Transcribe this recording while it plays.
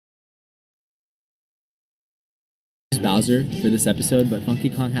Bowser for this episode, but Funky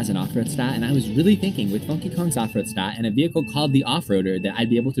Kong has an off-road stat, and I was really thinking with Funky Kong's off-road stat and a vehicle called the Off-Roader that I'd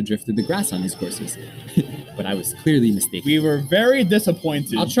be able to drift through the grass on his courses. But I was clearly mistaken. We were very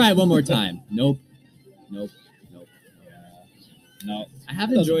disappointed. I'll try it one more time. Nope. Yeah. No. I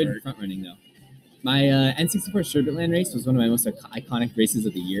have enjoyed front running though. My N64 Sherbetland race was one of my most iconic races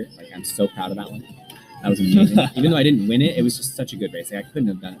of the year. Like, I'm so proud of that one. That was amazing. Even though I didn't win it, it was just such a good race. Like, I couldn't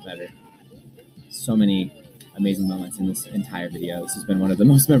have done it better. So many amazing moments in this entire video. This has been one of the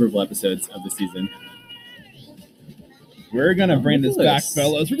most memorable episodes of the season. We're gonna bring this back,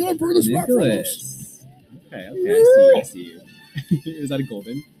 fellas. We're gonna bring this back, fellas. Okay, I see you. Is that a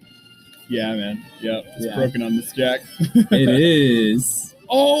golden? Yeah, man. Yep, it's broken on this jack. It is.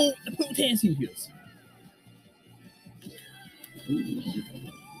 Oh, the potassium heals.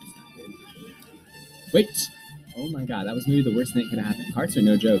 Wait. Oh my god, that was maybe the worst thing that could have happened. Carts are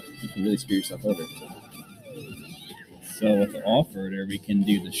no joke. You can really screw yourself over. So with the off-roader, we can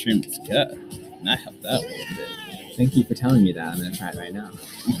do the shrimp's gut. And I helped out a little bit. Thank you for telling me that. I'm going to try it right now.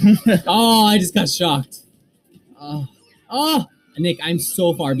 Oh, I just got shocked. Oh, Nick, I'm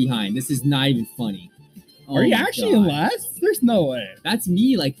so far behind. This is not even funny. Oh, are you actually in last? There's no way. That's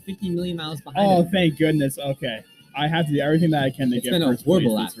me, like 50 million miles behind. Oh, thank goodness. Okay. I have to do everything that I can to get first place. It's been a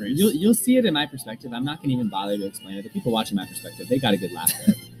horrible lap. You'll see it in my perspective. I'm not going to even bother to explain it. The people watching my perspective, they got a good laugh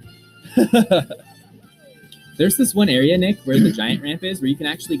there. There's this one area, Nick, where the giant ramp is, where you can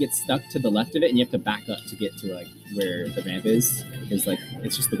actually get stuck to the left of it, and you have to back up to get to like where the ramp is, because like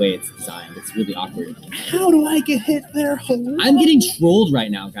it's just the way it's designed. It's really awkward. How do I get hit there? Hello? I'm getting trolled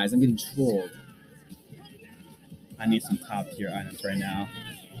right now, guys. I'm getting trolled. I need some top tier items right now.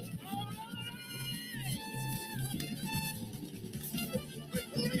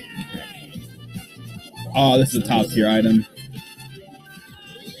 Oh, this is a top tier item.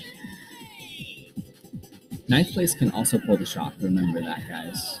 Ninth place can also pull the shock. Remember that,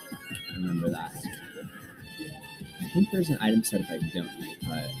 guys. Remember that. I think there's an item set if I don't.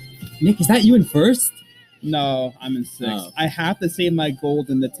 But Nick, is that you in first? No, I'm in sixth. Oh. I have to save my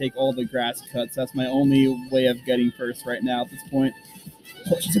golden to take all the grass cuts. That's my only way of getting first right now at this point.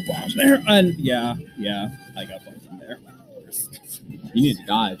 Pushes a bomb there. And yeah, I got both in there. You need to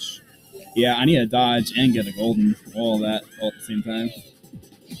dodge. Yeah, I need to dodge and get a golden. All that all at the same time.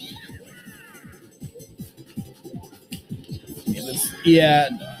 Yeah.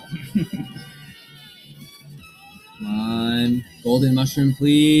 Come on. Golden mushroom,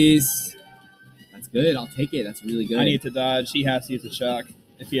 please. That's good. I'll take it. That's really good. I need to dodge. He has to use a shock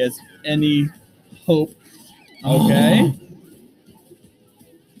if he has any hope. Okay. Oh.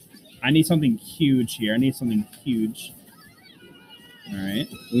 I need something huge here. All right.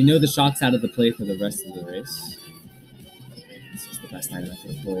 We know the shock's out of the play for the rest of the race. This is the best item I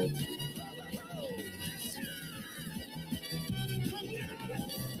could have pulled.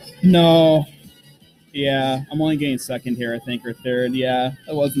 No. Yeah, I'm only getting second here, I think, or third. Yeah,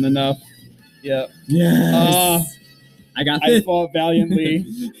 that wasn't enough. Yep. Yes. I got this. I fought valiantly,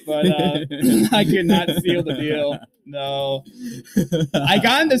 but I could not seal the deal. No. I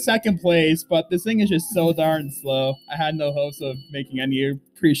got into second place, but this thing is just so darn slow. I had no hopes of making any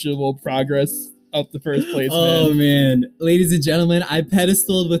appreciable progress up the first place. Oh, man. Ladies and gentlemen, I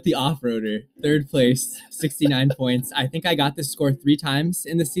pedestaled with the off-roader. Third place, 69 points. I think I got this score 3 times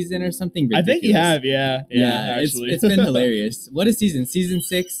in the season or something ridiculous. I think you have, yeah. Actually. It's been hilarious. What a season. Season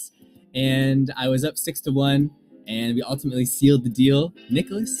 6, and I was up 6-1, and we ultimately sealed the deal.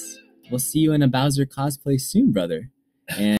 Nicholas, we'll see you in a Bowser cosplay soon, brother. And